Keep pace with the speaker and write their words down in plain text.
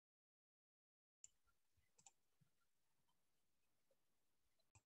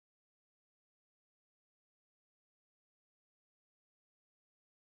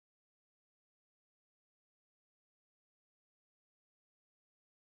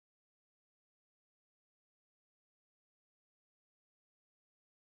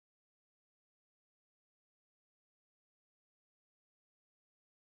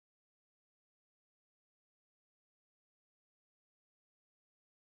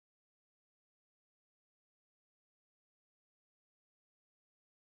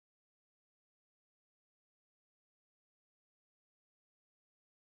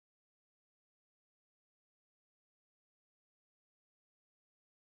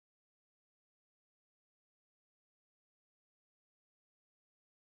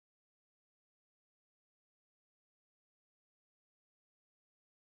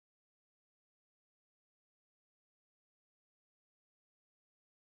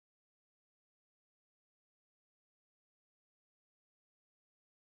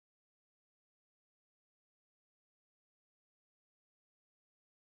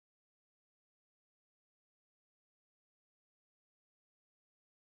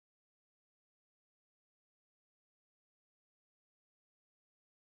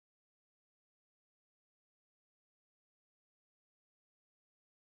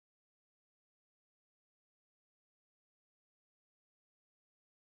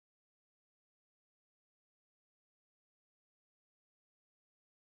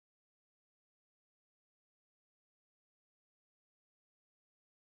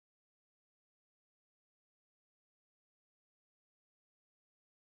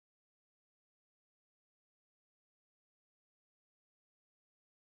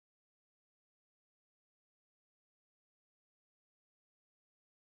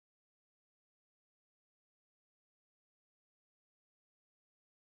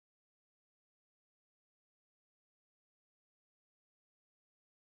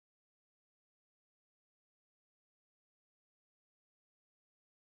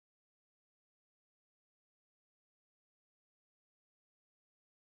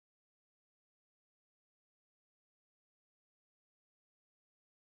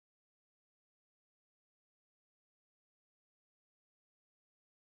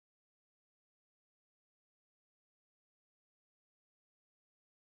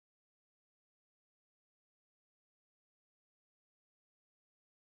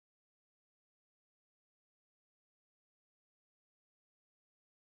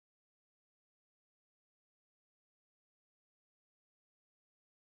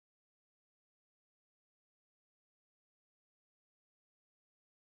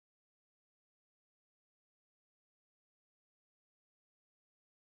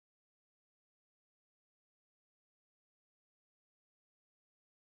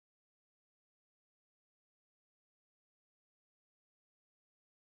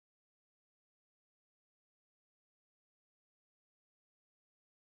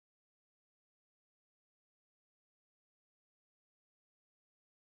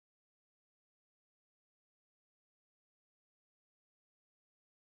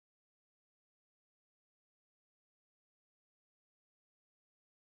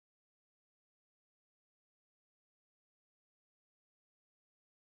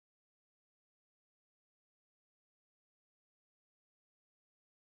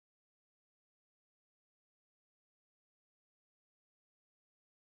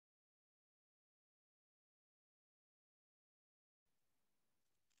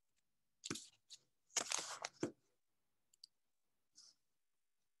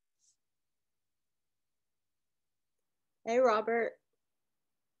Hey, Robert.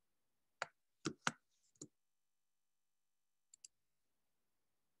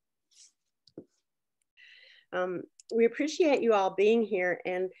 We appreciate you all being here.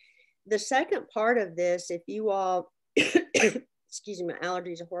 And the second part of this, if you all, excuse me, my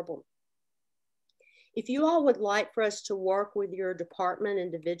allergies are horrible. If you all would like for us to work with your department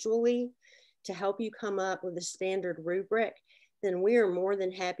individually to help you come up with a standard rubric, then we are more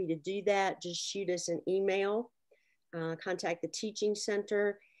than happy to do that. Just shoot us an email, contact the teaching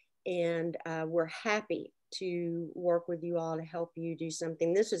center, and we're happy to work with you all to help you do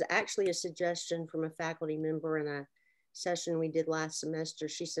something. This was actually a suggestion from a faculty member in a session we did last semester.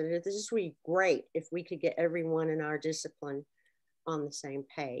 She said, this is really great if we could get everyone in our discipline on the same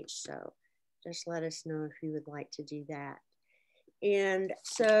page. So just let us know if you would like to do that. And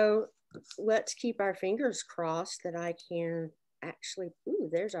so let's keep our fingers crossed that I can actually, ooh,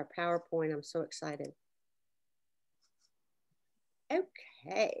 there's our PowerPoint. I'm so excited.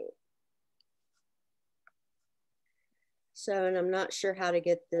 Okay. So, and I'm not sure how to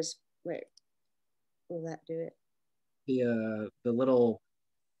get this, wait, will that do it? The little,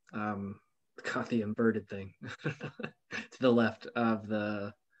 got the inverted thing to the left of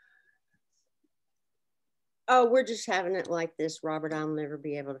the. Oh, we're just having it like this, Robert. I'll never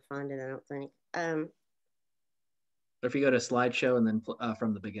be able to find it, I don't think. If you go to slideshow and then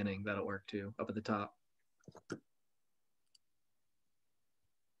from the beginning, that'll work too, up at the top.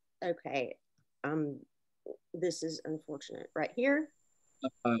 Okay. This is unfortunate. Right here.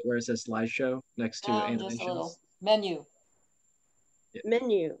 Where it says slideshow next to animations. Just a little menu. Yeah.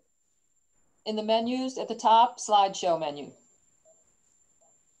 Menu. In the menus at the top, slideshow menu.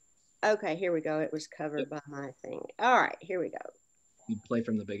 Okay, here we go. It was covered by my thing. All right, here we go. You play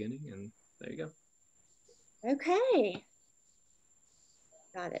from the beginning and there you go. Okay.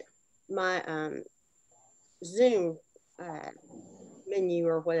 Got it. My Zoom menu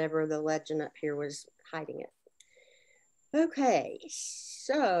or whatever the legend up here was hiding it. Okay,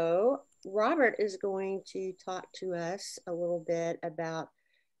 so Robert is going to talk to us a little bit about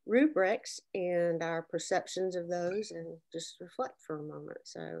rubrics and our perceptions of those and just reflect for a moment.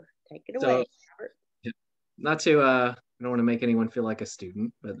 So take it away, Robert. Not to, I don't want to make anyone feel like a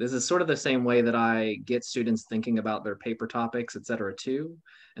student, but this is sort of the same way that I get students thinking about their paper topics, et cetera, too.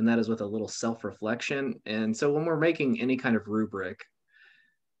 And that is with a little self-reflection. And so when we're making any kind of rubric,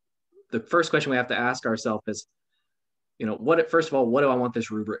 the first question we have to ask ourselves is, first of all, what do I want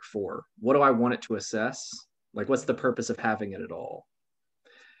this rubric for? What do I want it to assess? Like, what's the purpose of having it at all?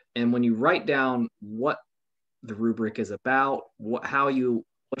 And when you write down what the rubric is about, what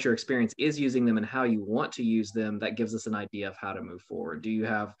your experience is using them and how you want to use them, that gives us an idea of how to move forward. Do you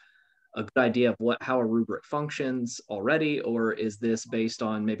have a good idea of how a rubric functions already, or is this based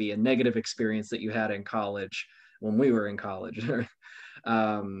on maybe a negative experience that you had in college when we were in college?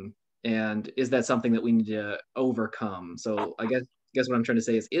 And is that something that we need to overcome? So I guess what I'm trying to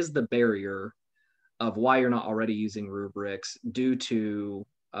say is the barrier of why you're not already using rubrics due to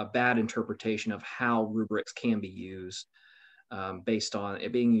a bad interpretation of how rubrics can be used based on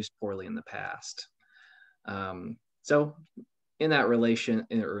it being used poorly in the past. So in relation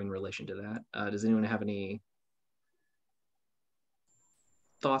to that, does anyone have any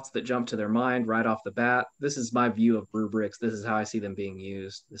thoughts that jump to their mind right off the bat? This is my view of rubrics. This is how I see them being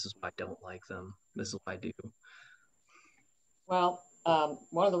used. This is why I don't like them. This is what I do. Well,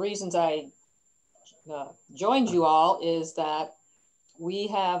 one of the reasons I joined you all is that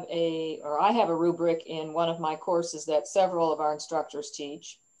I have a rubric in one of my courses that several of our instructors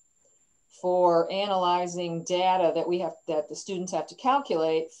teach for analyzing data that the students have to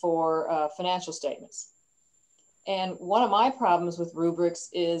calculate for financial statements. And one of my problems with rubrics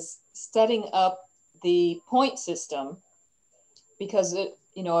is setting up the point system, because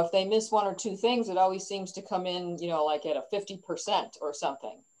if they miss one or two things, it always seems to come in, like at a 50% or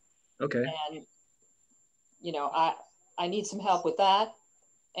something. Okay. And, I need some help with that.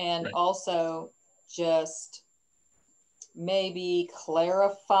 And right. Also just maybe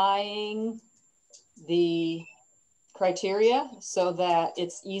clarifying the criteria so that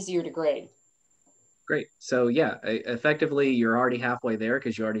it's easier to grade. Great. So yeah, effectively you're already halfway there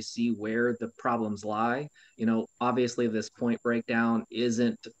because you already see where the problems lie. Obviously this point breakdown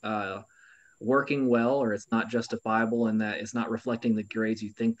isn't working well, or it's not justifiable, and that it's not reflecting the grades you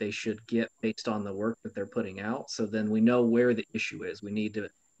think they should get based on the work that they're putting out. So then we know where the issue is. We need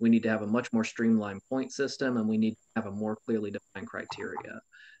to have a much more streamlined point system, and we need to have a more clearly defined criteria.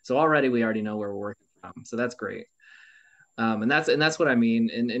 So we already know where we're working from. So that's great. And that's what I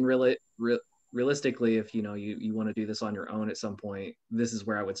mean. And really, realistically, if you want to do this on your own at some point, this is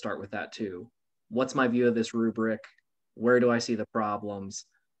where I would start with that too. What's my view of this rubric? Where do I see the problems?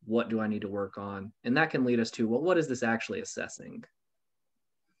 What do I need to work on? And that can lead us to, well, what is this actually assessing?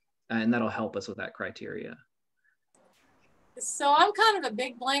 And that'll help us with that criteria. So I'm kind of a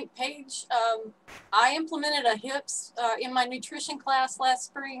big blank page. I implemented a HIPS in my nutrition class last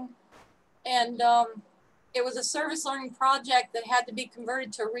spring, and it was a service learning project that had to be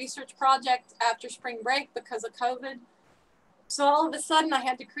converted to a research project after spring break because of COVID. So all of a sudden I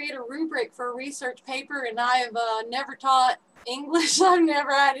had to create a rubric for a research paper, and I have never taught English. I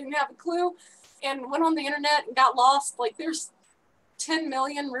didn't have a clue, and went on the internet and got lost. Like there's 10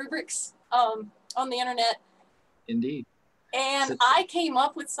 million rubrics on the internet. Indeed. And I came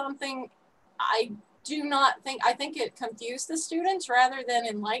up with something I think it confused the students rather than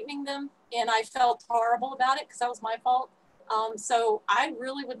enlightening them. And I felt horrible about it because that was my fault. So I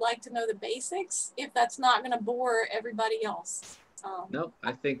really would like to know the basics if that's not going to bore everybody else. No,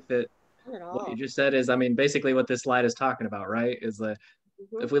 I think that what you just said is, I mean, basically what this slide is talking about, right? Is that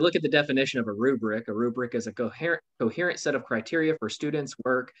if we look at the definition of a rubric is a coherent set of criteria for students'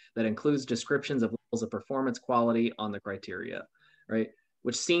 work that includes descriptions of levels of performance quality on the criteria, right?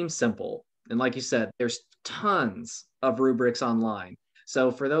 Which seems simple. And like you said, there's tons of rubrics online.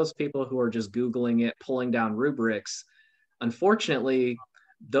 So for those people who are just Googling it, pulling down rubrics, unfortunately,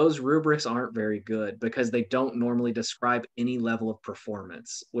 those rubrics aren't very good because they don't normally describe any level of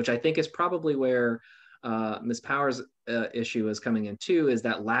performance, which I think is probably where Ms. Powers' issue is coming in too, is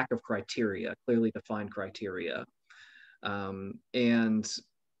that lack of criteria, clearly defined criteria. And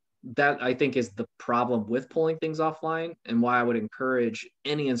that I think is the problem with pulling things offline, and why I would encourage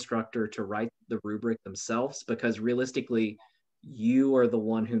any instructor to write the rubric themselves, because realistically, you are the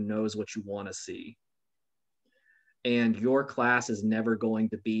one who knows what you want to see. And your class is never going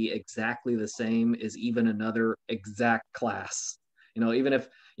to be exactly the same as even another exact class. You know, even if,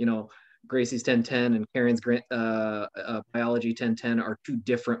 you know, Gracie's 1010 and Karen's biology 1010 are two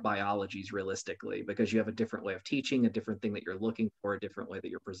different biologies realistically, because you have a different way of teaching, a different thing that you're looking for, a different way that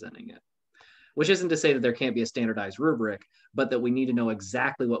you're presenting it. Which isn't to say that there can't be a standardized rubric, but that we need to know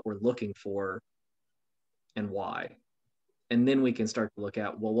exactly what we're looking for and why. And then we can start to look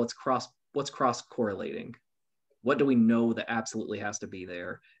at, well, what's cross correlating? What do we know that absolutely has to be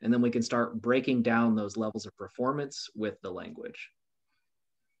there? And then we can start breaking down those levels of performance with the language.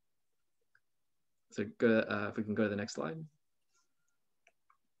 So if we can go to the next slide.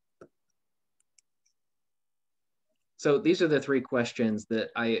 So these are the three questions that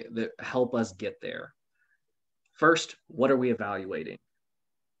help us get there. First, what are we evaluating?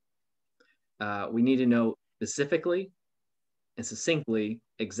 We need to know specifically and succinctly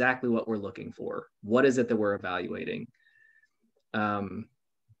exactly what we're looking for. What is it that we're evaluating?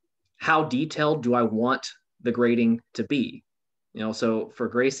 How detailed do I want the grading to be? You know, so for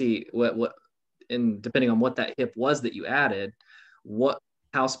Gracie, and depending on what that HIP was that you added,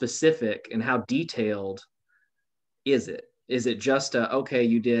 how specific and how detailed is it? Is it just okay,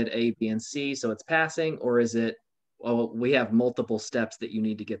 you did A, B, and C, so it's passing? Or is it, well, we have multiple steps that you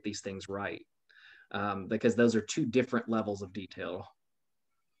need to get these things right? Because those are two different levels of detail.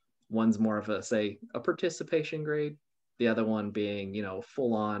 One's more of a participation grade. The other one being, you know,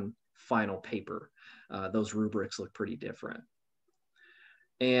 full on final paper. Those rubrics look pretty different.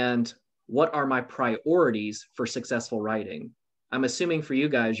 And what are my priorities for successful writing? I'm assuming for you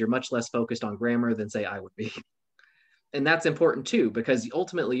guys, you're much less focused on grammar than say I would be. And that's important too, because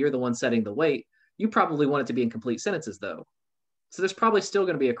ultimately you're the one setting the weight. You probably want it to be in complete sentences though. So there's probably still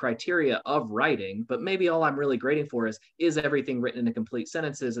going to be a criteria of writing, but maybe all I'm really grading for is everything written in complete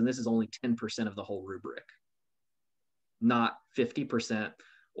sentences, and this is only 10% of the whole rubric, not 50%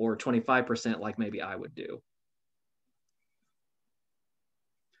 or 25% like maybe I would do.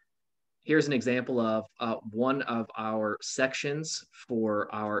 Here's an example of one of our sections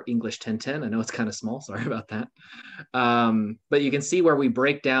for our English 1010. I know it's kind of small, sorry about that. But you can see where we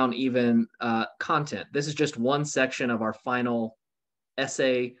break down even content. This is just one section of our final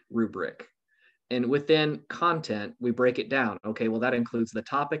essay rubric. And within content, we break it down. Okay, well, that includes the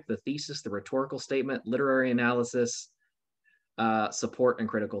topic, the thesis, the rhetorical statement, literary analysis, support, and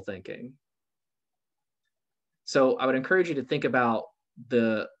critical thinking. So I would encourage you to think about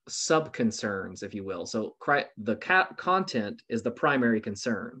the sub-concerns, if you will. So the content is the primary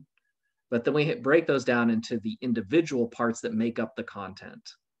concern, but then we break those down into the individual parts that make up the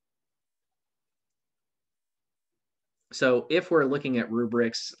content. So if we're looking at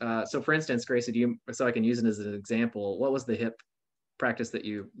rubrics, so for instance, Gracie, so I can use it as an example, what was the HIP practice that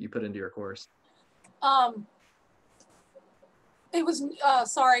you put into your course? It was,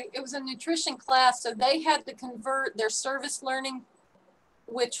 it was a nutrition class. So they had to convert their service learning,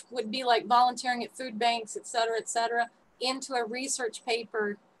 which would be like volunteering at food banks, et cetera, into a research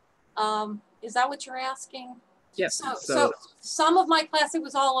paper. Is that what you're asking? Yeah. So some of my class, it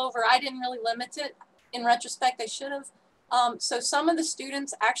was all over. I didn't really limit it. In retrospect, I should have. So some of the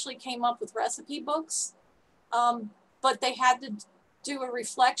students actually came up with recipe books, but they had to do a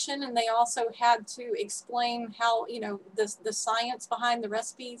reflection, and they also had to explain how, you know, the science behind the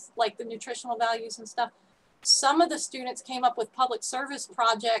recipes, like the nutritional values and stuff. Some of the students came up with public service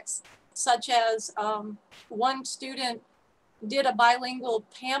projects, such as one student did a bilingual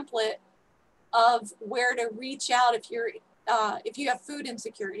pamphlet of where to reach out if you have food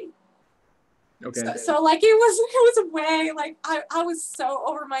insecurity. Okay. So like it was a way, like I was so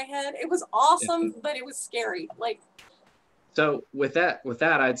over my head. It was awesome, but it was scary. Like, so with that,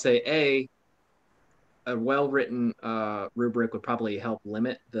 I'd say a well-written rubric would probably help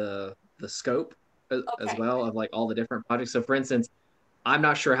limit the scope as well of like all the different projects. So for instance, I'm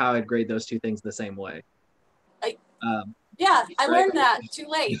not sure how I'd grade those two things the same way. I learned that too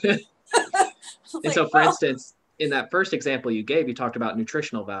late. And so for instance, in that first example you gave, you talked about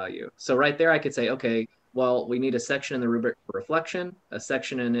nutritional value. So right there I could say, okay, well, we need a section in the rubric for reflection, a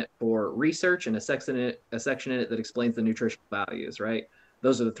section in it for research, and a section in it that explains the nutritional values, right?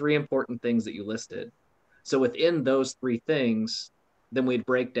 Those are the three important things that you listed. So within those three things, then we'd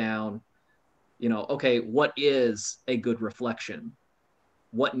break down, you know, okay, what is a good reflection?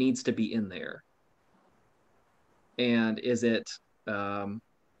 What needs to be in there? And is it,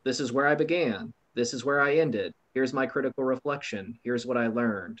 this is where I began, this is where I ended, here's my critical reflection, here's what I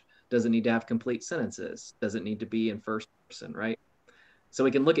learned. Does it need to have complete sentences? Does it need to be in first person, right? So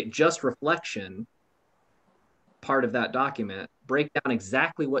we can look at just reflection, part of that document, break down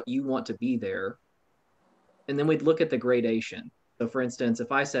exactly what you want to be there, and then we'd look at the gradation. So for instance,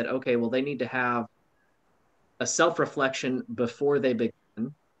 if I said, okay, well, they need to have a self-reflection before they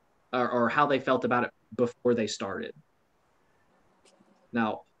begin, or how they felt about it before they started.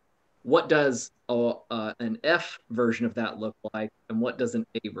 Now, what does an F version of that look like, and what does an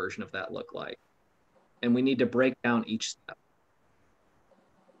A version of that look like? And we need to break down each step.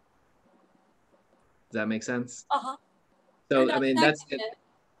 Does that make sense? So I mean, that's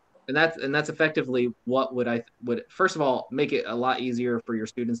effectively what would first of all make it a lot easier for your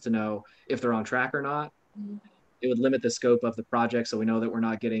students to know if they're on track or not. Mm-hmm. It would limit the scope of the project, so we know that we're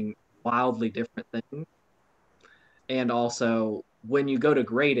not getting wildly different things. And also, when you go to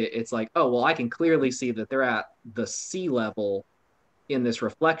grade it, it's like, oh, well, I can clearly see that they're at the C level in this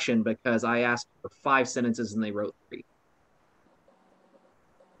reflection because I asked for 5 sentences and they wrote 3.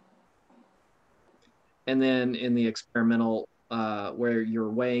 And then in the experimental, where you're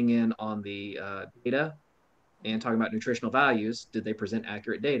weighing in on the data and talking about nutritional values, did they present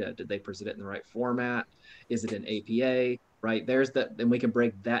accurate data? Did they present it in the right format? Is it an APA? Right? There's that, and we can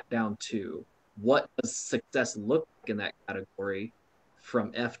break that down too. What does success look like in that category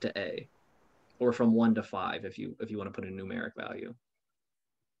from F to A, or from 1 to 5 if you want to put a numeric value?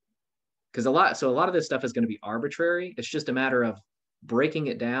 Because a lot of this stuff is going to be arbitrary. It's just a matter of breaking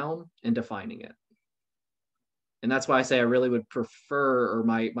it down and defining it. And that's why I say I really would prefer, or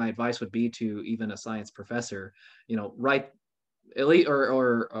my advice would be to even a science professor, you know, write at least,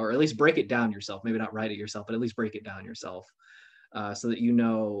 or at least break it down yourself. Maybe not write it yourself, but at least break it down yourself, so that you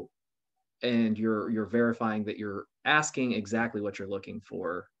know, and you're verifying that you're asking exactly what you're looking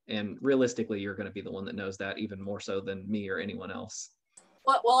for. And realistically, you're going to be the one that knows that even more so than me or anyone else.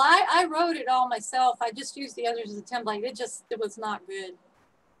 Well, I wrote it all myself. I just used the others as a template. It was not good.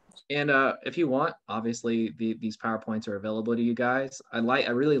 And if you want, obviously these PowerPoints are available to you guys. I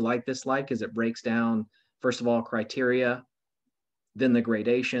really like this slide because it breaks down, first of all, criteria, then the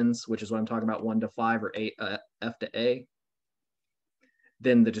gradations, which is what I'm talking about, 1 to 5 or F to A.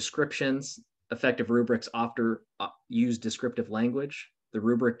 Then the descriptions. Effective rubrics often use descriptive language. The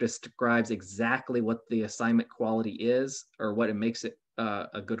rubric describes exactly what the assignment quality is, or what it makes it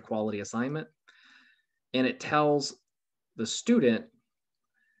a good quality assignment. And it tells the student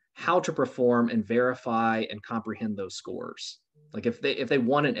how to perform and verify and comprehend those scores. Like if they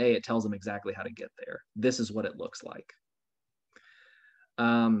want an A, it tells them exactly how to get there. This is what it looks like.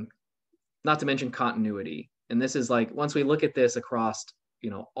 Not to mention continuity. And this is like, once we look at this across, you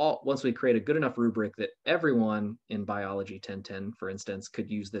know, once we create a good enough rubric that everyone in biology 1010, for instance, could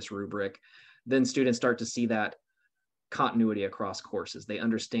use this rubric, then students start to see that continuity across courses. They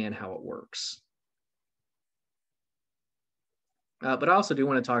understand how it works. But I also do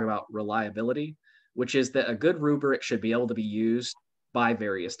want to talk about reliability, which is that a good rubric should be able to be used by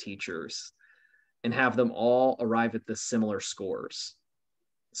various teachers and have them all arrive at the similar scores.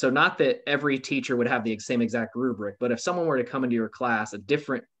 So not that every teacher would have the same exact rubric, but if someone were to come into your class, a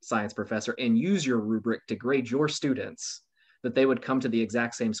different science professor, and use your rubric to grade your students, that they would come to the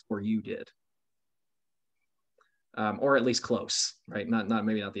exact same score you did. Or at least close, right?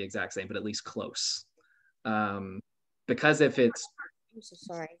 Maybe not the exact same, but at least close. Because if it's... I'm so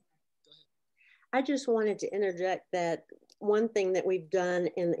sorry. I just wanted to interject that one thing that we've done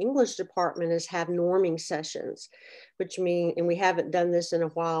in the English department is have norming sessions, which mean, and we haven't done this in a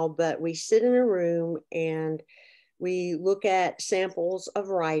while, but we sit in a room and we look at samples of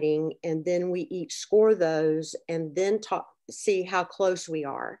writing, and then we each score those and then see how close we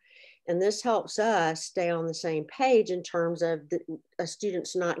are. And this helps us stay on the same page in terms of a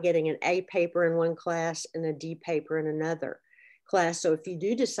student's not getting an A paper in one class and a D paper in another class. So if you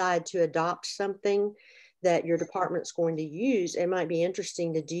do decide to adopt something that your department's going to use, it might be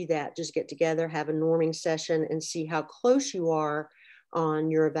interesting to do that. Just get together, have a norming session, and see how close you are on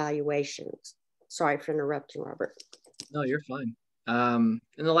your evaluations. Sorry for interrupting, Robert. No, you're fine. And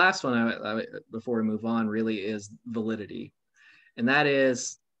the last one, before we move on, really is validity. And that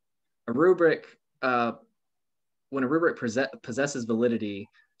is a rubric, when a rubric possesses validity,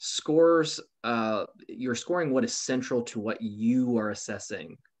 scores, you're scoring what is central to what you are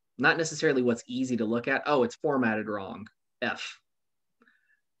assessing, not necessarily what's easy to look at. Oh, it's formatted wrong, F.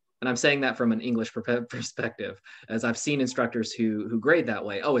 And I'm saying that from an English perspective, as I've seen instructors who grade that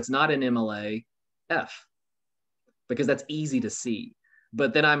way. Oh, it's not an MLA, F, because that's easy to see.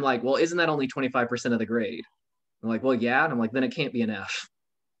 But then I'm like, well, isn't that only 25% of the grade? I'm like, well, yeah. And I'm like, then it can't be an F.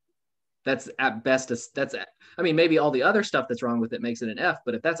 That's at best, I mean, maybe all the other stuff that's wrong with it makes it an F,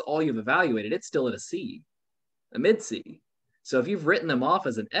 but if that's all you've evaluated, it's still at a C, a mid C. So if you've written them off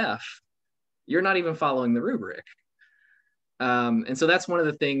as an F, you're not even following the rubric. And so that's one of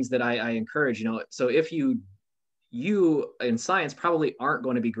the things that I encourage, so if you in science probably aren't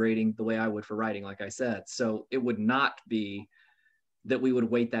going to be grading the way I would for writing, like I said. So it would not be that we would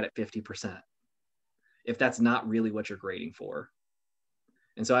weight that at 50% if that's not really what you're grading for.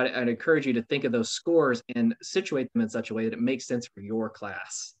 And so I'd encourage you to think of those scores and situate them in such a way that it makes sense for your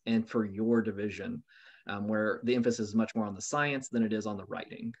class and for your division, where the emphasis is much more on the science than it is on the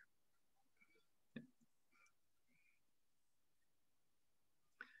writing.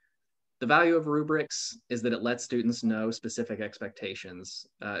 The value of rubrics is that it lets students know specific expectations.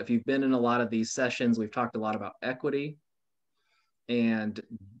 If you've been in a lot of these sessions, we've talked a lot about equity and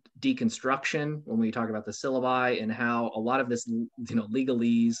deconstruction when we talk about the syllabi, and how a lot of this,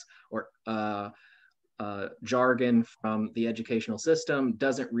 legalese or jargon from the educational system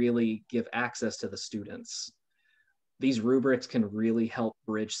doesn't really give access to the students. These rubrics can really help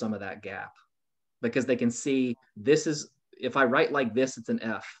bridge some of that gap, because they can see, this is, if I write like this, it's an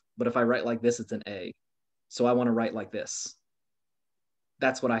F, but if I write like this, it's an A. So I want to write like this.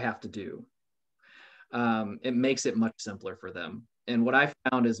 That's what I have to do. It makes it much simpler for them. And what I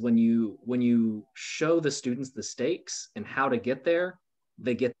found is when you show the students the stakes and how to get there,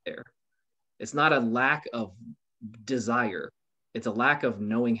 they get there. It's not a lack of desire. It's a lack of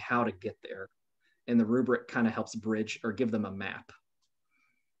knowing how to get there. And the rubric kind of helps bridge or give them a map.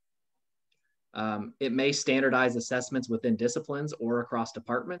 It may standardize assessments within disciplines or across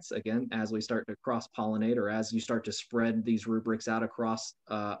departments. Again, as we start to cross-pollinate, or as you start to spread these rubrics out across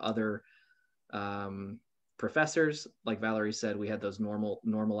other professors. Like Valerie said, we had those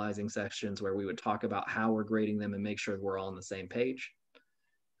normalizing sections where we would talk about how we're grading them and make sure we're all on the same page.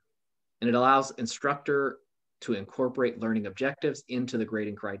 And it allows instructor to incorporate learning objectives into the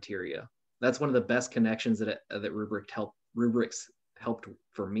grading criteria. That's one of the best connections that rubrics helped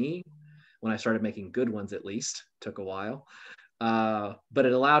for me when I started making good ones, at least. Took a while. But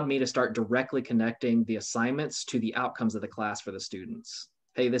it allowed me to start directly connecting the assignments to the outcomes of the class for the students.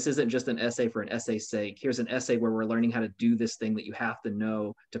 Hey, this isn't just an essay for an essay's sake. Here's an essay where we're learning how to do this thing that you have to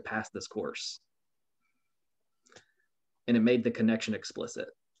know to pass this course. And it made the connection explicit.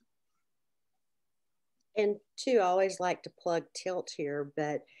 And too, I always like to plug Tilt here,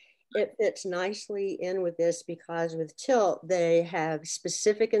 but it fits nicely in with this, because with Tilt, they have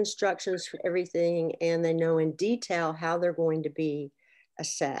specific instructions for everything, and they know in detail how they're going to be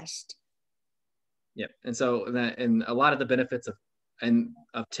assessed. Yep. And so and a lot of the benefits of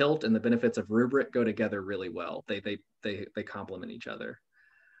Tilt and the benefits of Rubric go together really well. They complement each other.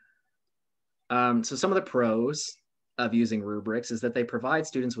 So some of the pros of using rubrics is that they provide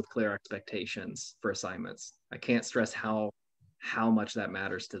students with clear expectations for assignments. I can't stress how much that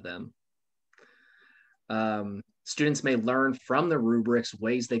matters to them. Students may learn from the rubrics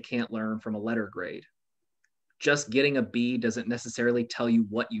ways they can't learn from a letter grade. Just getting a B doesn't necessarily tell you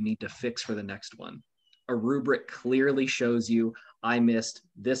what you need to fix for the next one. A rubric clearly shows you I missed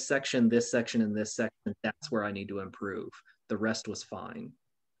this section, and this section. That's where I need to improve. The rest was fine.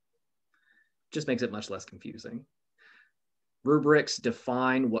 Just makes it much less confusing. Rubrics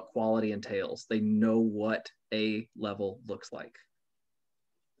define what quality entails. They know what A level looks like.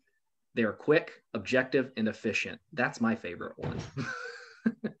 They're quick, objective, and efficient. That's my favorite one.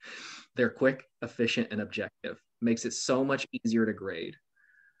 They're quick, efficient, and objective. Makes it so much easier to grade.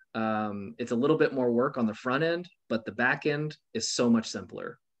 It's a little bit more work on the front end, but the back end is so much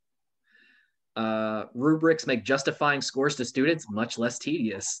simpler. Rubrics make justifying scores to students much less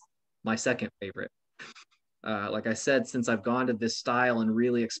tedious. My second favorite. Like I said, since I've gone to this style and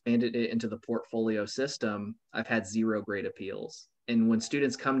really expanded it into the portfolio system, I've had 0 grade appeals. And when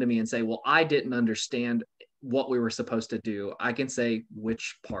students come to me and say, well, I didn't understand what we were supposed to do, I can say,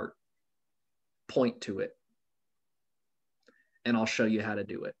 which part? Point to it. And I'll show you how to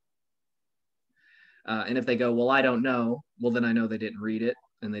do it. And if they go, well, I don't know, well, then I know they didn't read it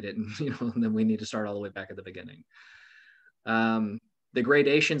and they didn't, and then we need to start all the way back at the beginning. The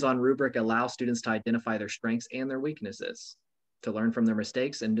gradations on Rubric allow students to identify their strengths and their weaknesses, to learn from their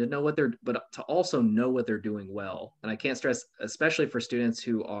mistakes and to know but to also know what they're doing well. And I can't stress, especially for students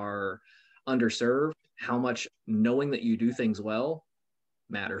who are underserved, how much knowing that you do things well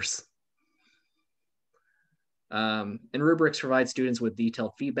matters. And rubrics provide students with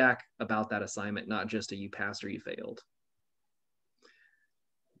detailed feedback about that assignment, not just a you passed or you failed.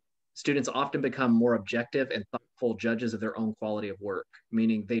 Students often become more objective and thoughtful judges of their own quality of work,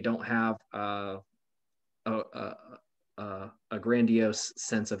 meaning they don't have a grandiose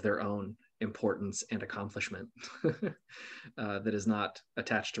sense of their own importance and accomplishment that is not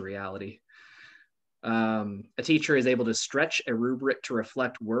attached to reality. A teacher is able to stretch a rubric to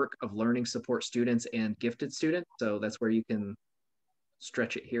reflect work of learning support students and gifted students. So that's where you can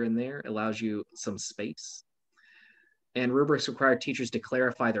stretch it here and there. It allows you some space. And rubrics require teachers to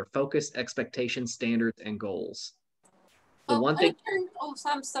clarify their focus, expectations, standards, and goals. I'm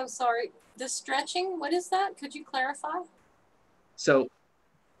so sorry. The stretching, what is that? Could you clarify? So,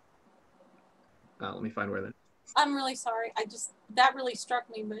 let me find where that. I'm really sorry. That really struck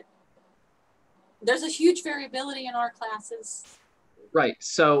me, but there's a huge variability in our classes. Right.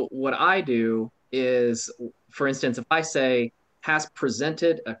 So what I do is, for instance, if I say has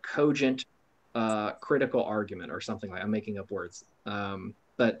presented a cogent critical argument or something like, I'm making up words.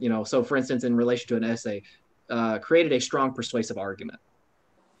 But, so for instance, in relation to an essay, created a strong persuasive argument.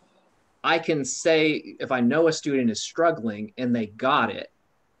 I can say, if I know a student is struggling and they got it,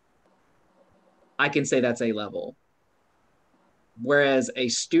 I can say that's A level. Whereas a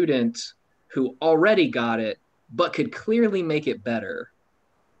student who already got it, but could clearly make it better,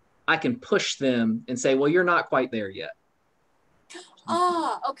 I can push them and say, well, you're not quite there yet.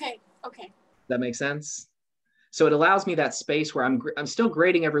 Okay. That makes sense? So it allows me that space where I'm still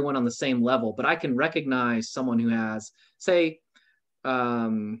grading everyone on the same level, but I can recognize someone who has, say,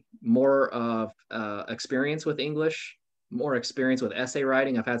 more of experience with English, more experience with essay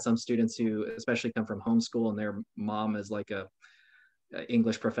writing. I've had some students who especially come from homeschool and their mom is like a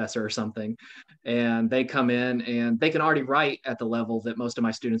English professor or something, and they come in and they can already write at the level that most of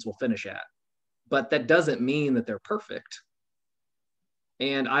my students will finish at, but that doesn't mean that they're perfect.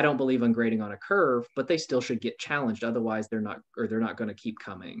 And I don't believe in grading on a curve, but they still should get challenged. Otherwise they're not going to keep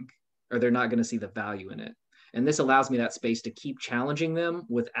coming, or they're not going to see the value in it. And this allows me that space to keep challenging them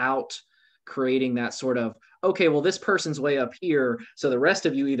without creating that sort of, okay, well, this person's way up here, so the rest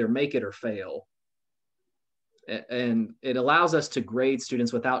of you either make it or fail. And it allows us to grade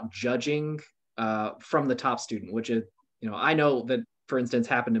students without judging from the top student, which is, I know that, for instance,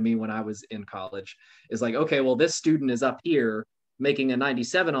 happened to me when I was in college, is like, okay, well, this student is up here making a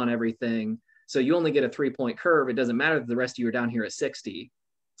 97 on everything, so you only get a 3-point curve. It doesn't matter that the rest of you are down here at 60.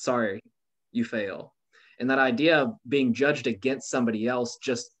 Sorry, you fail. And that idea of being judged against somebody else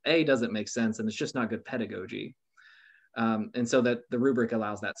just, doesn't make sense, and it's just not good pedagogy. And so that the rubric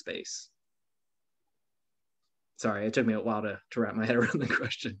allows that space. Sorry, it took me a while to wrap my head around the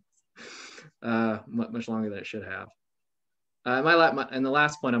question. Much longer than it should have. And the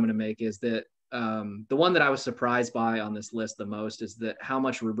last point I'm going to make is that the one that I was surprised by on this list the most is that how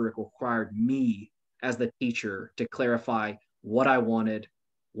much rubric required me as the teacher to clarify what I wanted,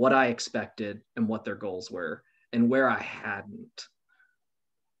 what I expected, and what their goals were, and where I hadn't.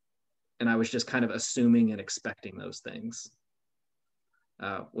 And I was just kind of assuming and expecting those things,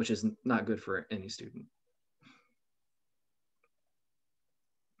 which is not good for any student.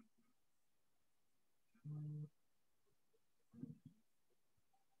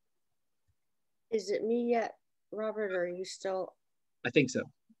 Is it me yet, Robert, or are you still? I think so.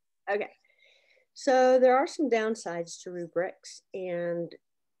 Okay. So there are some downsides to rubrics. And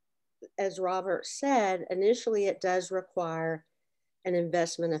as Robert said, initially it does require an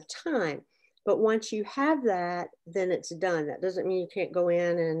investment of time. But once you have that, then it's done. That doesn't mean you can't go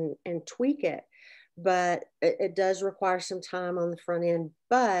in and tweak it, but it does require some time on the front end,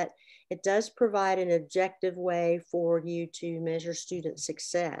 but it does provide an objective way for you to measure student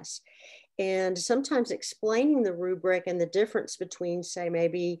success. And sometimes explaining the rubric and the difference between, say,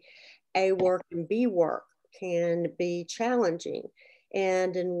 maybe A work and B work can be challenging.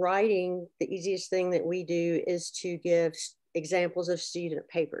 And in writing, the easiest thing that we do is to give examples of student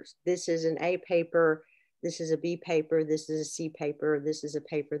papers. This is an A paper, this is a B paper, this is a C paper, this is a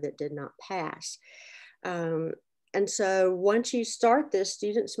paper that did not pass. And so once you start this,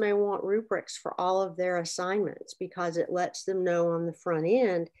 students may want rubrics for all of their assignments because it lets them know on the front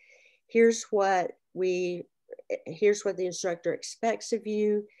end, here's what the instructor expects of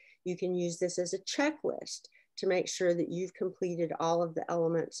you. You can use this as a checklist to make sure that you've completed all of the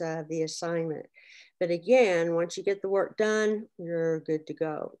elements of the assignment. But again, once you get the work done, you're good to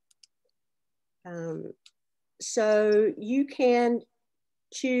go. So you can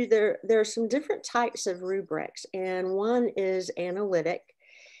choose, there are some different types of rubrics, and one is analytic.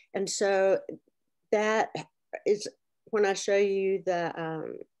 And so that is when I show you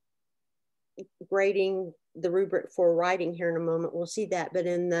the grading, the rubric for writing here in a moment, we'll see that. But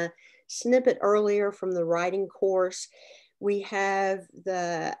in the snippet earlier from the writing course, we have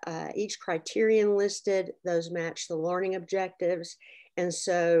the each criterion listed. Those match the learning objectives. And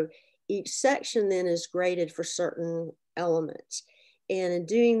so each section then is graded for certain elements. And in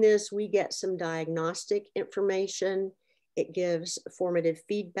doing this, we get some diagnostic information. It gives formative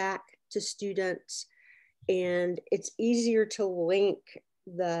feedback to students. And it's easier to link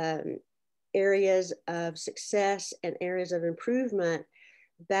the areas of success and areas of improvement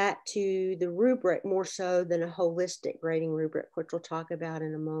back to the rubric more so than a holistic grading rubric, which we'll talk about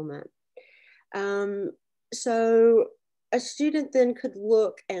in a moment. So a student then could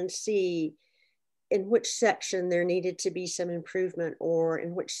look and see in which section there needed to be some improvement, or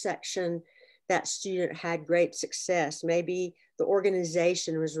in which section that student had great success. Maybe the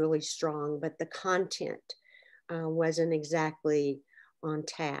organization was really strong, but the content wasn't exactly on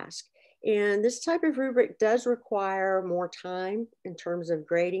task. And this type of rubric does require more time in terms of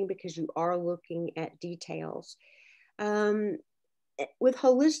grading because you are looking at details. With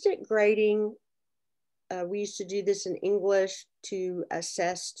holistic grading, we used to do this in English to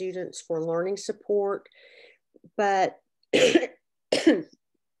assess students for learning support, but I'm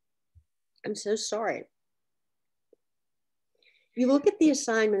so sorry. You look at the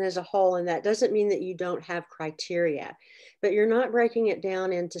assignment as a whole, and that doesn't mean that you don't have criteria, but you're not breaking it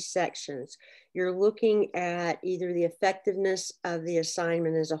down into sections. You're looking at either the effectiveness of the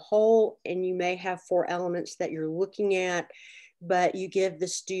assignment as a whole, and you may have 4 elements that you're looking at, but you give the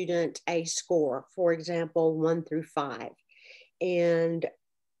student a score, for example, 1 through 5. And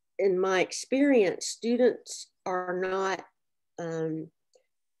in my experience, students are not,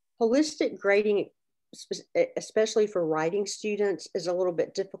 holistic grading, especially for writing students, is a little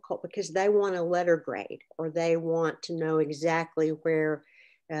bit difficult because they want a letter grade, or they want to know exactly where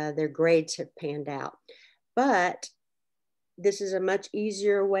their grades have panned out. But this is a much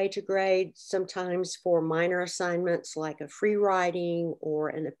easier way to grade. Sometimes for minor assignments like a free writing or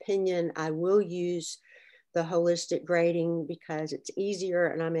an opinion, I will use the holistic grading because it's easier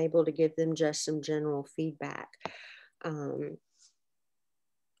and I'm able to give them just some general feedback.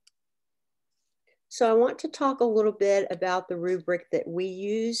 So I want to talk a little bit about the rubric that we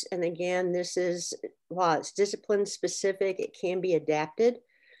use. And again, this is, while it's discipline specific, it can be adapted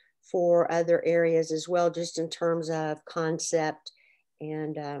for other areas as well, just in terms of concept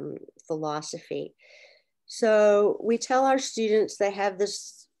and philosophy. So we tell our students they have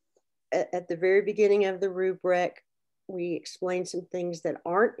this at the very beginning of the rubric. We explain some things that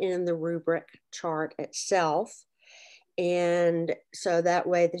aren't in the rubric chart itself. And so that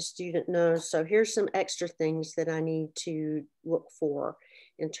way the student knows, so here's some extra things that I need to look for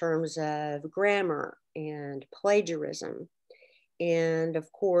in terms of grammar and plagiarism. And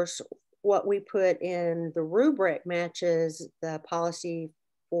of course, what we put in the rubric matches the policy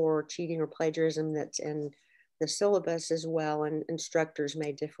for cheating or plagiarism that's in the syllabus as well, and instructors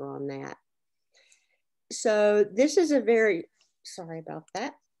may differ on that. So this is a very, sorry about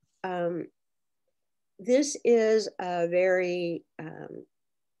that. This is a very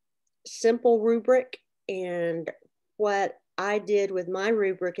simple rubric, and what I did with my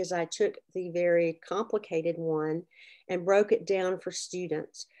rubric is I took the very complicated one and broke it down for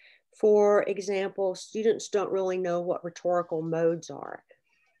students. For example, students don't really know what rhetorical modes are.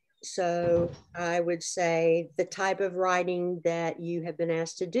 So I would say the type of writing that you have been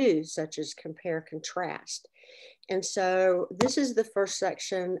asked to do, such as compare, contrast. And so this is the first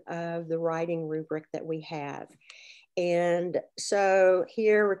section of the writing rubric that we have. And so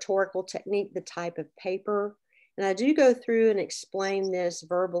here, rhetorical technique, the type of paper. And I do go through and explain this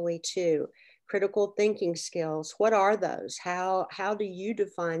verbally too. Critical thinking skills, what are those? How do you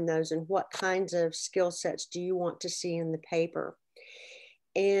define those, and what kinds of skill sets do you want to see in the paper?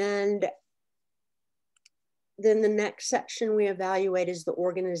 And then the next section we evaluate is the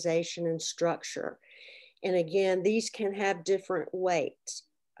organization and structure. And again, these can have different weights.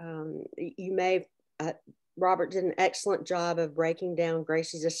 Robert did an excellent job of breaking down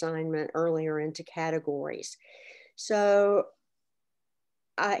Gracie's assignment earlier into categories. So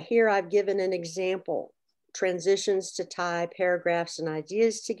here I've given an example: transitions to tie paragraphs and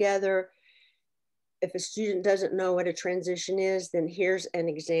ideas together. If a student doesn't know what a transition is, then here's an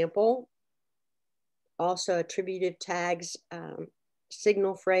example. Also attributive tags,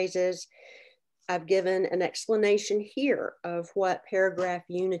 signal phrases. I've given an explanation here of what paragraph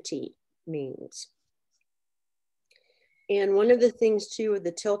unity means. And one of the things too with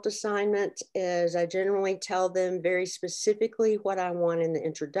the tilt assignment is I generally tell them very specifically what I want in the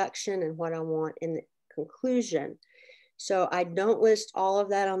introduction and what I want in the conclusion. So I don't list all of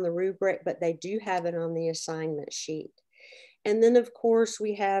that on the rubric, but they do have it on the assignment sheet. And then of course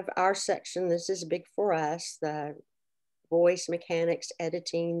we have our section. This is big for us, the voice mechanics,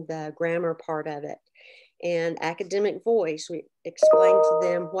 editing, the grammar part of it. And academic voice, we explain to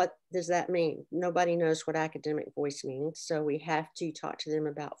them, what does that mean? Nobody knows what academic voice means, so we have to talk to them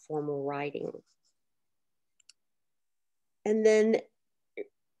about formal writing. And then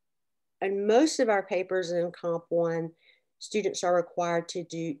in most of our papers in Comp 1, students are required to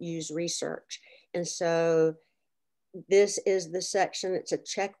use research. And so this is the section, it's a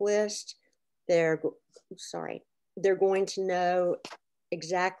checklist. They're going to know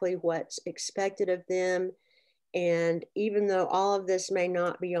exactly what's expected of them. And even though all of this may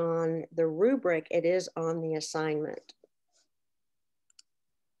not be on the rubric, it is on the assignment.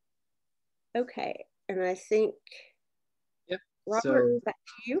 Okay, and I think, yeah. Robert, back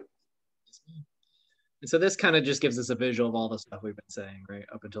to you. And so this kind of just gives us a visual of all the stuff we've been saying, right,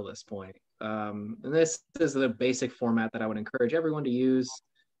 up until this point. And this is the basic format that I would encourage everyone to use.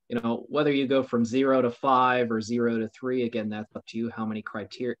 You know, whether you go from 0 to 5 or 0 to 3, again, that's up to you how many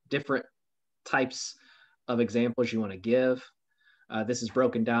criteria, different types of examples you want to give. This is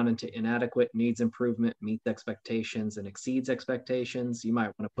broken down into inadequate, needs improvement, meets expectations, and exceeds expectations. You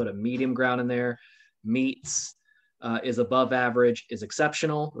might want to put a medium ground in there. Meets, is above average, is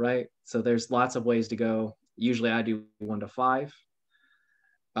exceptional, right? So there's lots of ways to go. Usually I do 1 to 5.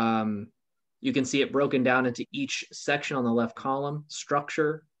 You can see it broken down into each section on the left column: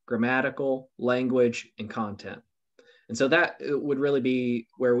 structure, grammatical, language, and content. And so that would really be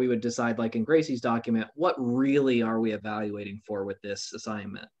where we would decide, like in Gracie's document, what really are we evaluating for with this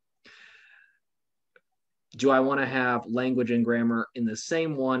assignment? Do I want to have language and grammar in the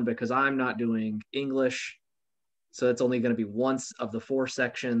same one because I'm not doing English? So it's only going to be once of the 4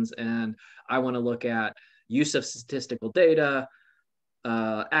 sections. And I want to look at use of statistical data,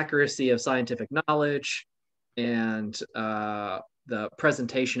 accuracy of scientific knowledge, and the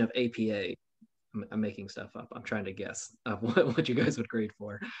presentation of APA. I'm making stuff up. I'm trying to guess what you guys would grade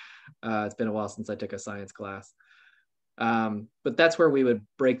for. It's been a while since I took a science class. But that's where we would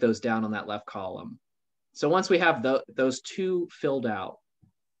break those down on that left column. So once we have those 2 filled out,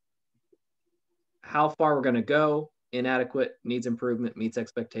 how far we're going to go: inadequate, needs improvement, meets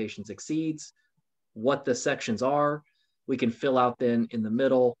expectations, exceeds, what the sections are. We can fill out then in the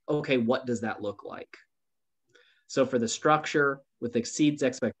middle, okay, what does that look like? So for the structure, with exceeds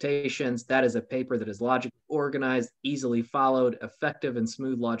expectations, that is a paper that is logically organized, easily followed, effective and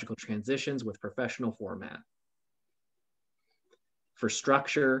smooth logical transitions with professional format. For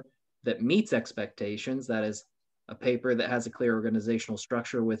structure that meets expectations, that is a paper that has a clear organizational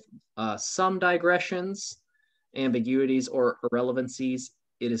structure with some digressions, ambiguities, or irrelevancies.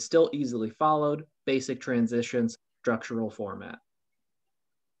 It is still easily followed, basic transitions, structural format,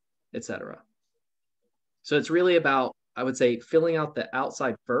 etc. So it's really about, I would say, filling out the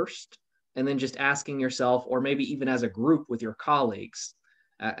outside first, and then just asking yourself, or maybe even as a group with your colleagues,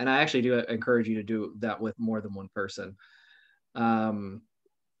 and I actually do encourage you to do that with more than one person.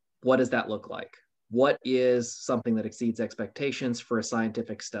 What does that look like? What is something that exceeds expectations for a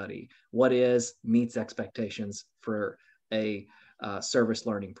scientific study? What is meets expectations for a service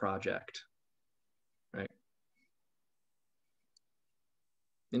learning project, right?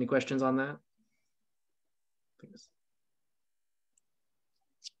 Any questions on that?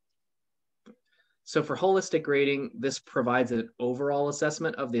 So for holistic grading, this provides an overall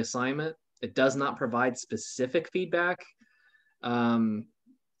assessment of the assignment. It does not provide specific feedback,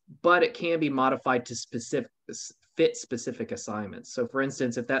 but it can be modified to fit specific assignments. So for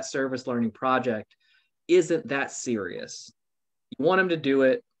instance, if that service learning project isn't that serious, you want them to do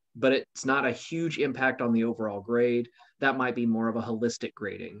it, but it's not a huge impact on the overall grade, that might be more of a holistic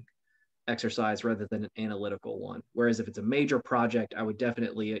grading exercise rather than an analytical one. Whereas if it's a major project, I would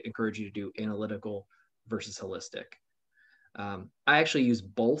definitely encourage you to do analytical versus holistic. I actually use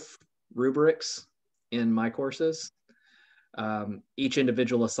both rubrics in my courses. Each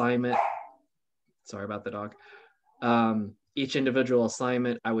individual assignment, sorry about the dog. Each individual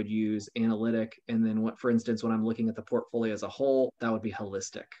assignment, I would use analytic. And then what, for instance, when I'm looking at the portfolio as a whole, that would be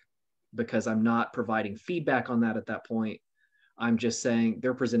holistic, because I'm not providing feedback on that at that point. I'm just saying,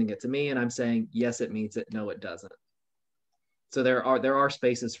 they're presenting it to me and I'm saying, yes, it meets it. No, it doesn't. So there are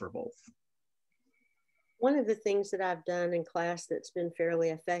spaces for both. One of the things that I've done in class that's been fairly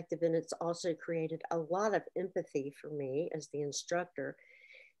effective, and it's also created a lot of empathy for me as the instructor,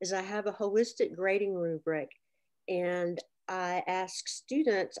 is I have a holistic grading rubric, and I ask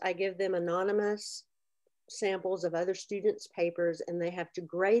students, I give them anonymous samples of other students' papers, and they have to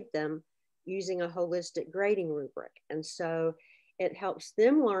grade them using a holistic grading rubric. And so it helps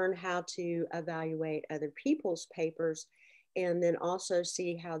them learn how to evaluate other people's papers, and then also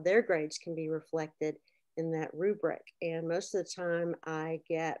see how their grades can be reflected in that rubric. And most of the time I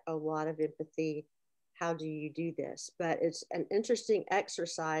get a lot of empathy. How do you do this? But it's an interesting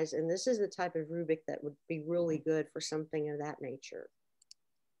exercise, and this is the type of rubric that would be really good for something of that nature.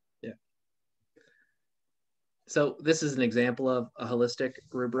 Yeah. So this is an example of a holistic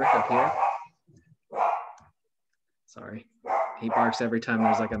rubric up here. Sorry, he barks every time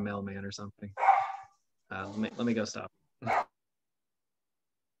there's like a mailman or something. Let me go stop.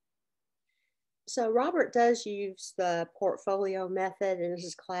 So Robert does use the portfolio method in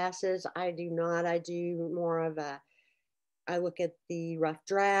his classes. I do not. I do more of I look at the rough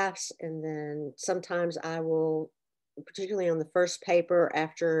drafts, and then sometimes I will, particularly on the first paper,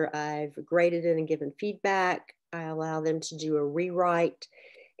 after I've graded it and given feedback, I allow them to do a rewrite,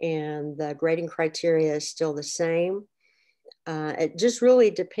 and the grading criteria is still the same. It just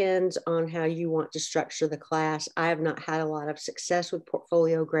really depends on how you want to structure the class. I have not had a lot of success with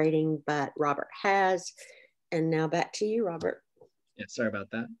portfolio grading, but Robert has. And now back to you, Robert. Yeah, sorry about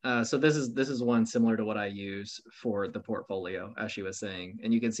that. So this is one similar to what I use for the portfolio, as she was saying.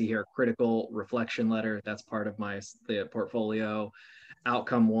 And you can see here, critical reflection letter. That's part of the portfolio.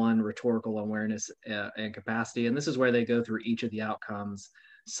 Outcome 1, rhetorical awareness and capacity. And this is where they go through each of the outcomes,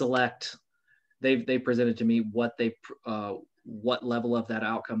 select. They presented to me what level of that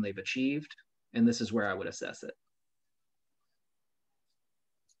outcome they've achieved, and this is where I would assess it.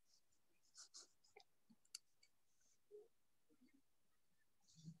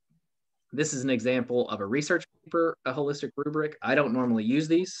 This is an example of a research paper, a holistic rubric. I don't normally use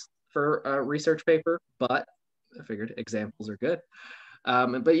these for a research paper, but I figured examples are good.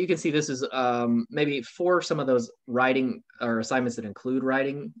 But you can see this is maybe for some of those writing or assignments that include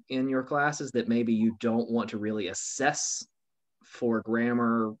writing in your classes that maybe you don't want to really assess for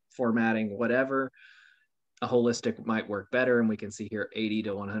grammar, formatting, whatever. A holistic might work better. And we can see here 80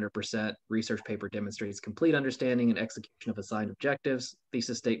 to 100% research paper demonstrates complete understanding and execution of assigned objectives.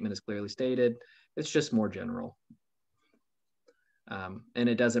 Thesis statement is clearly stated. It's just more general. And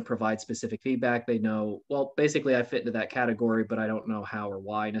it doesn't provide specific feedback. They know, well, basically I fit into that category, but I don't know how or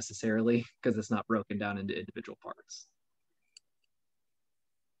why necessarily, because it's not broken down into individual parts.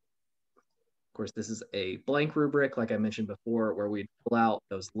 Of course, this is a blank rubric, like I mentioned before, where we pull out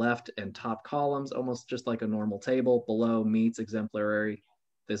those left and top columns, almost just like a normal table. Below meets exemplary.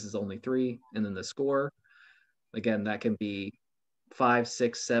 This is only 3. And then the score. Again, that can be 5,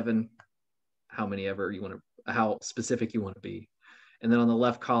 6, 7, how many ever you want to, how specific you want to be. And then on the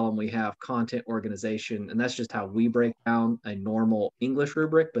left column, we have content organization. And that's just how we break down a normal English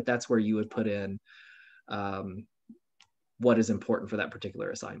rubric, but that's where you would put in what is important for that particular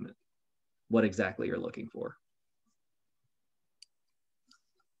assignment, what exactly you're looking for.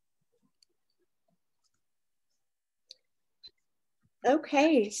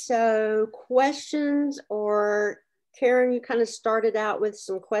 Okay, so questions, or Karen, you kind of started out with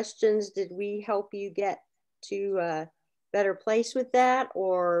some questions. Did we help you get to a better place with that?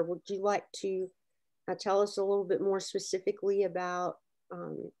 Or would you like to tell us a little bit more specifically about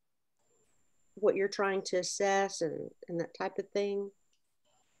what you're trying to assess and that type of thing?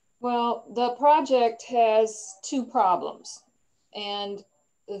 Well, the project has 2 problems. And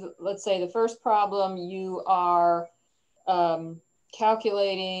let's say the first problem, you are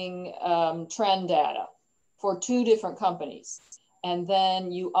calculating trend data for 2 different companies. And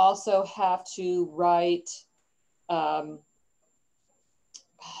then you also have to write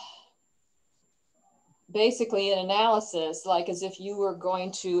basically an analysis, like as if you were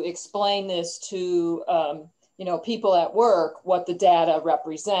going to explain this to people at work, what the data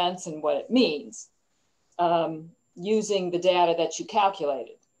represents and what it means, using the data that you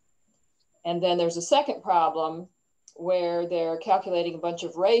calculated. And then there's a second problem where they're calculating a bunch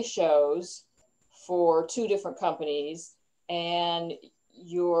of ratios for 2 different companies, and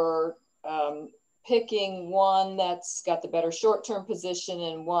you're picking one that's got the better short-term position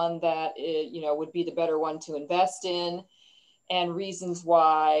and one that would be the better one to invest in, and reasons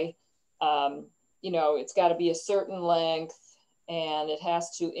why. It's got to be a certain length, and it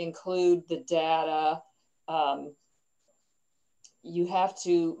has to include the data. You have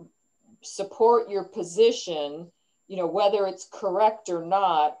to support your position, whether it's correct or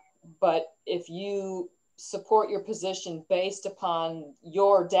not. But if you support your position based upon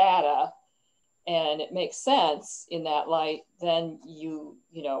your data and it makes sense in that light, then you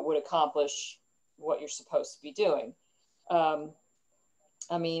would accomplish what you're supposed to be doing.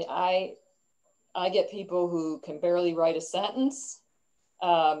 I get people who can barely write a sentence.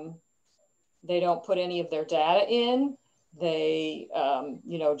 They don't put any of their data in. They,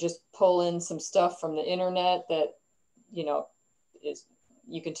 just pull in some stuff from the internet that, is,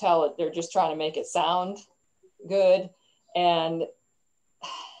 you can tell it, they're just trying to make it sound good. And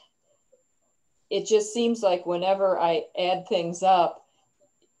it just seems like whenever I add things up,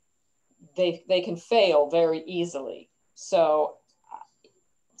 they can fail very easily. So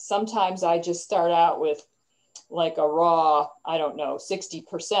sometimes I just start out with like a raw,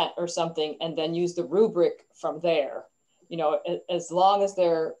 60% or something, and then use the rubric from there. As long as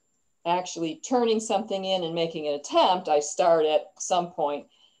they're actually turning something in and making an attempt, I start at some point.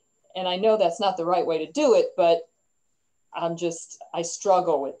 And I know that's not the right way to do it, but I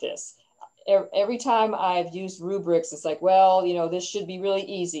struggle with this. Every time I've used rubrics, it's like, well, this should be really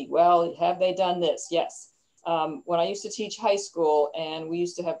easy. Well, have they done this? Yes. When I used to teach high school, and we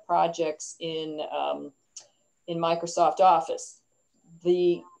used to have projects in Microsoft Office,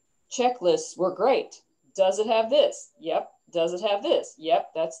 the checklists were great. Does it have this? Yep. Does it have this? Yep.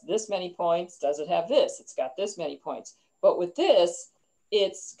 That's this many points. Does it have this? It's got this many points. But with this,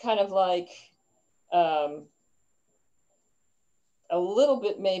 it's kind of like a little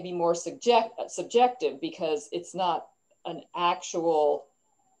bit maybe more subjective, because it's not an actual,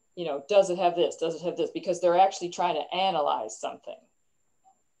 does it have this? Does it have this? Because they're actually trying to analyze something,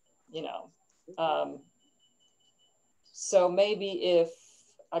 So maybe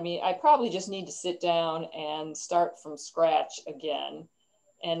I probably just need to sit down and start from scratch again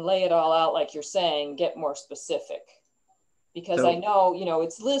and lay it all out like you're saying, get more specific. Because I know,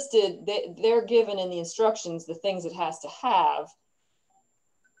 it's listed, they're given in the instructions the things it has to have,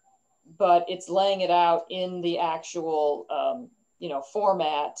 but it's laying it out in the actual,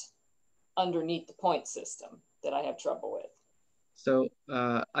 format underneath the point system that I have trouble with. So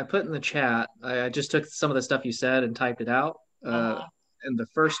I put in the chat, I just took some of the stuff you said and typed it out. And the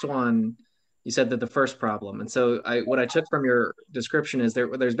first one, you said that the first problem. And so what I took from your description is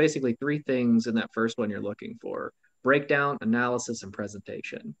there's basically 3 things in that first one you're looking for: breakdown, analysis, and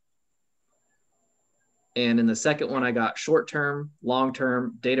presentation. And in the second one, I got short-term,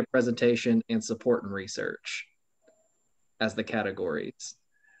 long-term, data presentation, and support and research as the categories.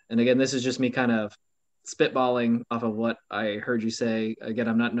 And again, this is just me kind of spitballing off of what I heard you say. Again,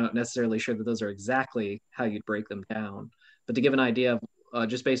 I'm not necessarily sure that those are exactly how you'd break them down, but to give an idea of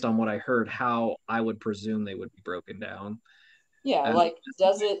just based on what I heard, how I would presume they would be broken down. Yeah, like,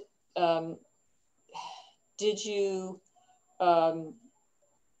 does it, did you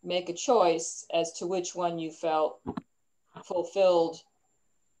make a choice as to which one you felt fulfilled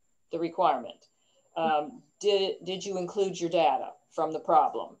the requirement? Did you include your data from the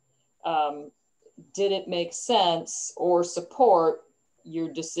problem? Did it make sense or support your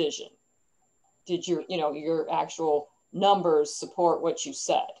decision? Did your actual numbers support what you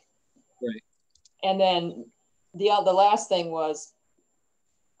said? Right. And then the last thing was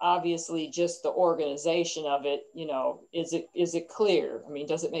obviously just the organization of it. Is it clear? I mean,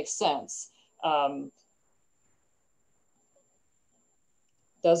 does it make sense?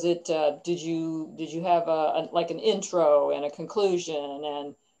 Does it? Did you have like an intro and a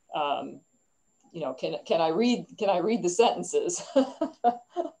conclusion, and can I read the sentences?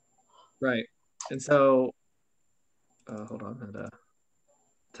 Right. And so, hold on, I had a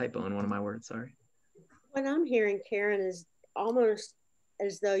typo in one of my words. Sorry. What I'm hearing, Karen, is almost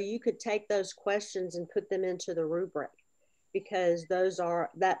as though you could take those questions and put them into the rubric. because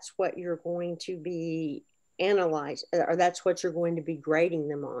that's what you're going to be analyzed, or that's what you're going to be grading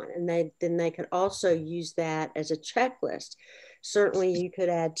them on. And then they could also use that as a checklist. Certainly you could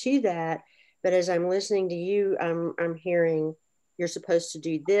add to that, but as I'm listening to you, I'm hearing you're supposed to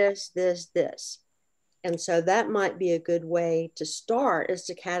do this, this, this. And so that might be a good way to start, is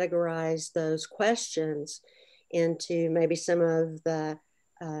to categorize those questions into maybe some of the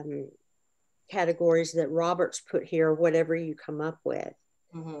categories that Robert's put here, whatever you come up with.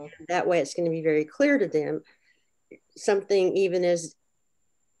 Mm-hmm. That way it's going to be very clear to them. Something even as,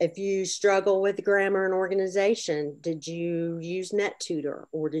 if you struggle with grammar and organization, did you use NetTutor,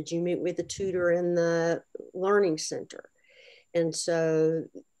 or did you meet with a tutor in the learning center? And so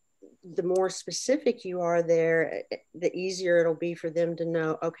the more specific you are there, the easier it'll be for them to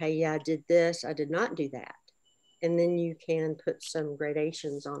know, okay, yeah, I did this, I did not do that. And then you can put some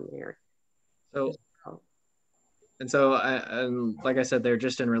gradations on there. So, and so, and like I said, they're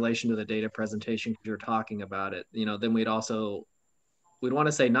just in relation to the data presentation, because you're talking about it, then we'd want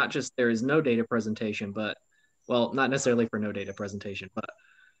to say not just there is no data presentation, but, well, not necessarily for no data presentation, but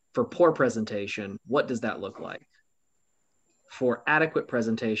for poor presentation, what does that look like? For adequate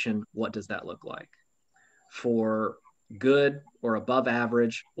presentation, what does that look like? For good or above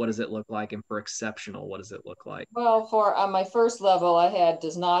average, what does it look like? And for exceptional, what does it look like? Well, for my first level, I had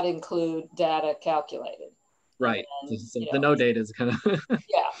does not include data calculated. Right. And, so the no data is kind of...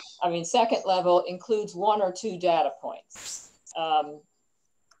 Yeah. I mean, second level includes 1 or 2 data points.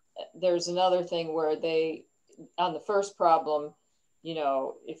 There's another thing where on the first problem,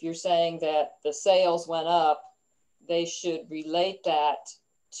 if you're saying that the sales went up, they should relate that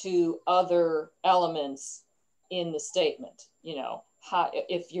to other elements in the statement. How,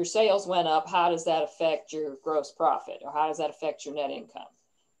 if your sales went up, how does that affect your gross profit, or how does that affect your net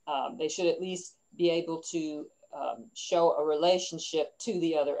income? They should at least be able to show a relationship to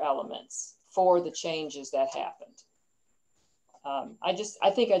the other elements for the changes that happened.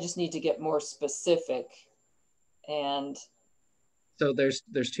 I think I just need to get more specific. And so there's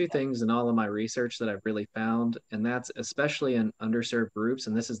 2 things in all of my research that I've really found, and that's especially in underserved groups,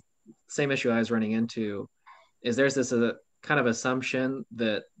 and this is the same issue I was running into, is there's this kind of assumption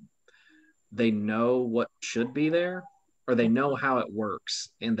that they know what should be there, or they know how it works,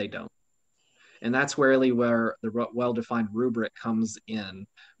 and they don't. And that's really where the well-defined rubric comes in,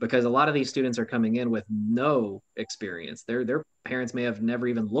 because a lot of these students are coming in with no experience. Their parents may have never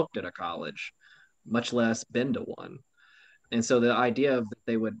even looked at a college, much less been to one. And so the idea of that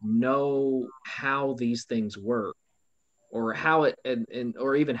they would know how these things work, or how it,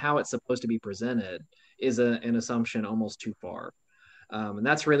 or even how it's supposed to be presented, is an assumption almost too far. And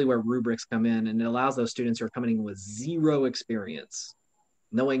that's really where rubrics come in, and it allows those students who are coming in with zero experience,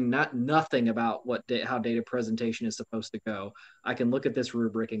 knowing nothing about how data presentation is supposed to go. I can look at this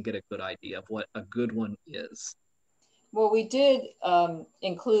rubric and get a good idea of what a good one is. Well, we did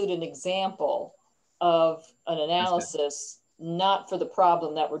include an example of an analysis, not for the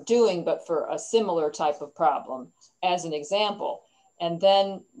problem that we're doing, but for a similar type of problem as an example. And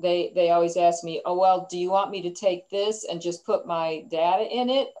then they always ask me, oh, well, do you want me to take this and just put my data in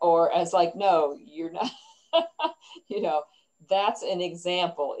it? Or as like, no, you're not, that's an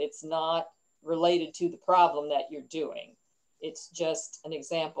example. It's not related to the problem that you're doing. It's just an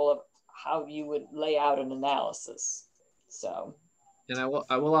example of how you would lay out an analysis. So. And I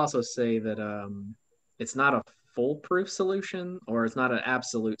will also say that it's not a foolproof solution, or it's not an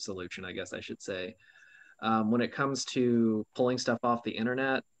absolute solution, I guess I should say. When it comes to pulling stuff off the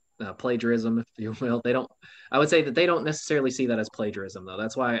internet, plagiarism, if you will, I would say that they don't necessarily see that as plagiarism, though.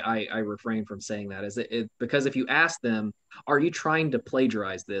 That's why I refrain from saying that, because if you ask them, are you trying to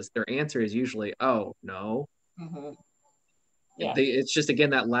plagiarize this? Their answer is usually, oh, no. Mm-hmm. Yeah. It's just, again,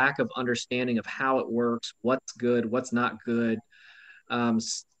 that lack of understanding of how it works, what's good, what's not good.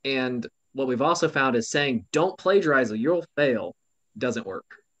 And what we've also found is saying, don't plagiarize it, you'll fail, doesn't work.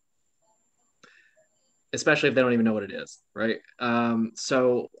 Especially if they don't even know what it is, right?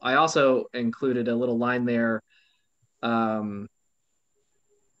 So I also included a little line there, in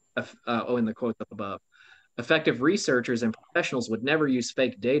the quote up above. Effective researchers and professionals would never use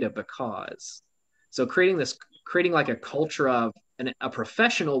fake data because. So creating like a culture of, a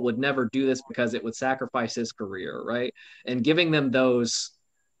professional would never do this because it would sacrifice his career, right? And giving them those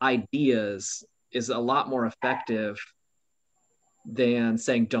ideas is a lot more effective than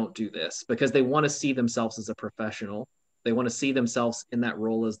saying don't do this, because they want to see themselves as a professional. They want to see themselves in that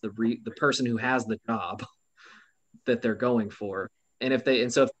role as the person who has the job that they're going for. And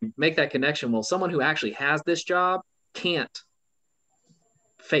so if you make that connection, well, someone who actually has this job can't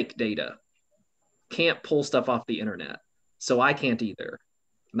fake data, can't pull stuff off the internet. so I can't either.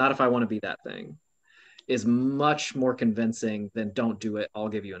 Not if I want to be that thing, is much more convincing than don't do it, I'll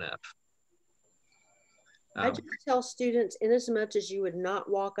give you an F. I just tell students, in as much as you would not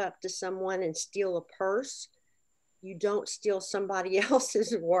walk up to someone and steal a purse, you don't steal somebody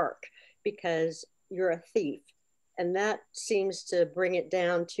else's work because you're a thief. And that seems to bring it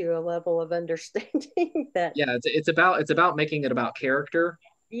down to a level of understanding that. Yeah, it's about making it about character.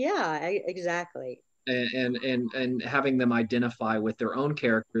 Yeah, exactly. And having them identify with their own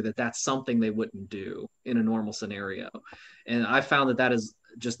character that that's something they wouldn't do in a normal scenario. And I found that that is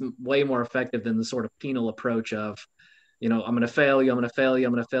just way more effective than the sort of penal approach of, I'm going to fail you, I'm going to fail you,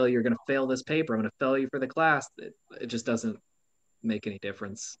 I'm going to fail you, you're going to fail this paper, I'm going to fail you for the class. It just doesn't make any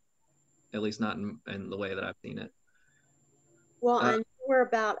difference, at least not in the way that I've seen it. Well, I know we're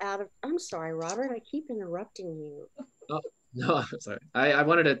about out of, I'm sorry, Robert, I keep interrupting you. Oh, no, I'm sorry. I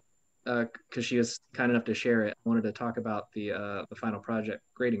wanted to, because she was kind enough to share it, I wanted to talk about the final project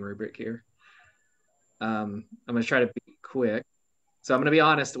grading rubric here. I'm going to try to be quick. So I'm going to be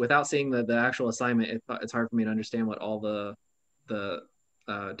honest, without seeing the actual assignment, it's hard for me to understand what all the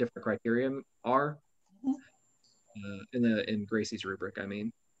different criteria are in Gracie's rubric, I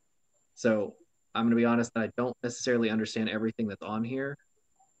mean. So I'm going to be honest that I don't necessarily understand everything that's on here.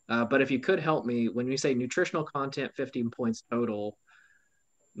 But if you could help me, when you say nutritional content, 15 points total,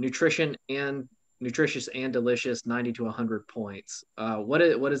 nutritious and delicious, 90 to 100 points. What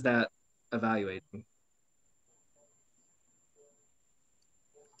is that evaluating?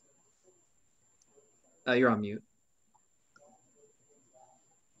 You're on mute.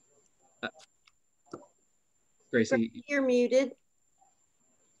 Gracie. You're muted.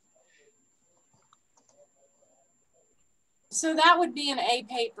 So that would be an A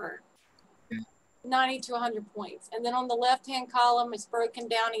paper, 90 to 100 points. And then on the left-hand column, it's broken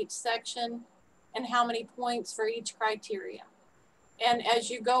down each section and how many points for each criteria. And as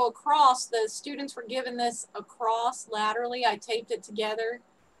you go across, the students were given this across laterally. I taped it together.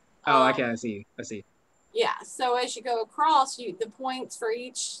 Oh, okay, I see. Yeah, so as you go across, the points for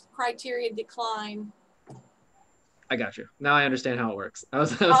each criteria decline. I got you. Now I understand how it works. I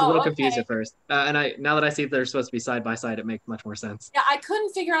was a little confused at first. And now that I see they're supposed to be side by side, it makes much more sense. Yeah, I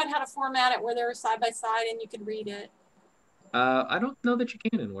couldn't figure out how to format it where they were side by side and you could read it. I don't know that you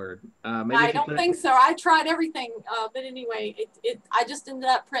can in Word. Maybe I don't think so. I tried everything, but anyway, I just ended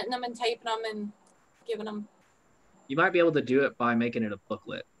up printing them and taping them and giving them. You might be able to do it by making it a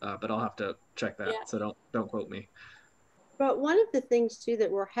booklet, but I'll have to check that. Yeah. So don't quote me. But one of the things too that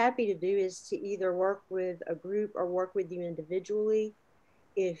we're happy to do is to either work with a group or work with you individually.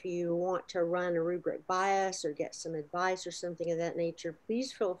 If you want to run a rubric by us or get some advice or something of that nature,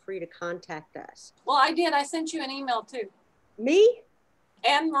 please feel free to contact us. Well, I did. I sent you an email too. Me?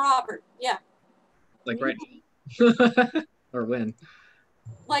 And Robert, yeah. Like right now? Or when?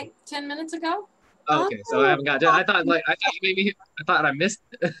 Like 10 minutes ago. Oh, okay, so I haven't got. I thought I missed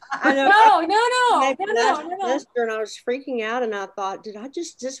it. I know. No. And I was freaking out, and I thought, did I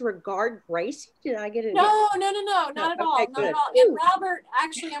just disregard Gracie? Did I get it? No, not at all. Okay, not at all. And Robert,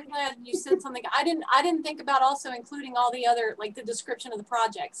 actually, I'm glad you said something. I didn't think about also including all the other, like the description of the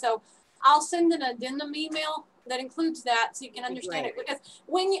project. So I'll send an addendum email that includes that so you can understand it. Because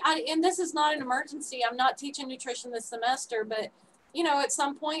and this is not an emergency. I'm not teaching nutrition this semester, but at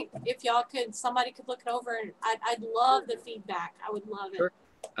some point, if somebody could look it over, and I'd love the feedback. I would love it. Sure.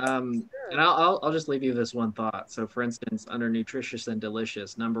 And I'll just leave you this one thought. So for instance, under nutritious and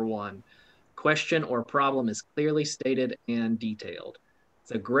delicious, number 1, question or problem is clearly stated and detailed.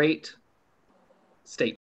 It's a great statement.